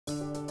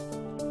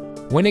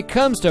When it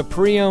comes to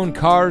pre-owned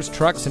cars,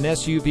 trucks, and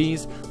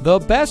SUVs, the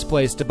best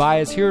place to buy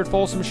is here at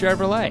Folsom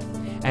Chevrolet.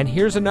 And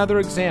here's another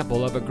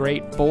example of a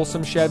great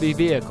Folsom Chevy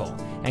vehicle,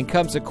 and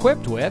comes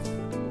equipped with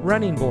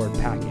running board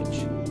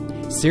package,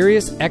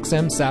 Sirius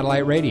XM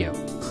satellite radio,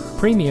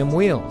 premium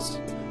wheels,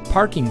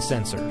 parking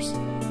sensors,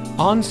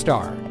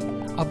 OnStar,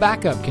 a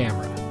backup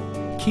camera,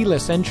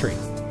 keyless entry,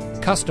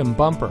 custom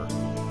bumper,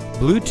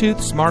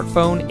 Bluetooth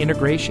smartphone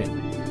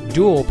integration,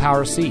 dual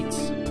power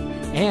seats,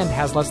 and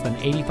has less than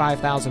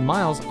 85,000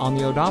 miles on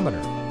the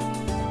odometer.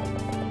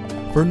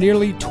 For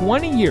nearly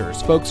 20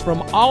 years, folks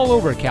from all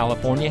over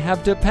California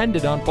have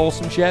depended on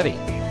Folsom Chevy,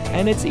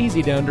 and it's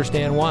easy to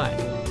understand why.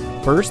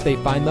 First, they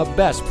find the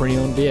best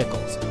pre-owned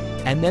vehicles,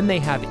 and then they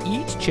have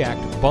each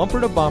checked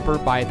bumper to bumper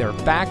by their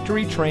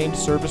factory-trained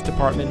service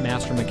department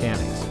master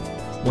mechanics.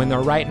 When they're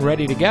right and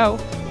ready to go,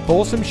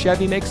 Folsom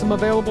Chevy makes them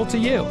available to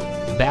you.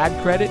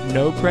 Bad credit,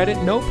 no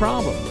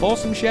problem.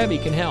 Folsom Chevy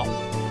can help.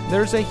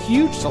 There's a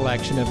huge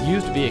selection of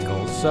used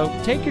vehicles, so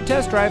take your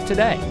test drive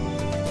today.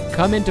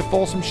 Come into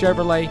Folsom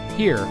Chevrolet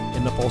here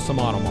in the Folsom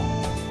Auto Mall.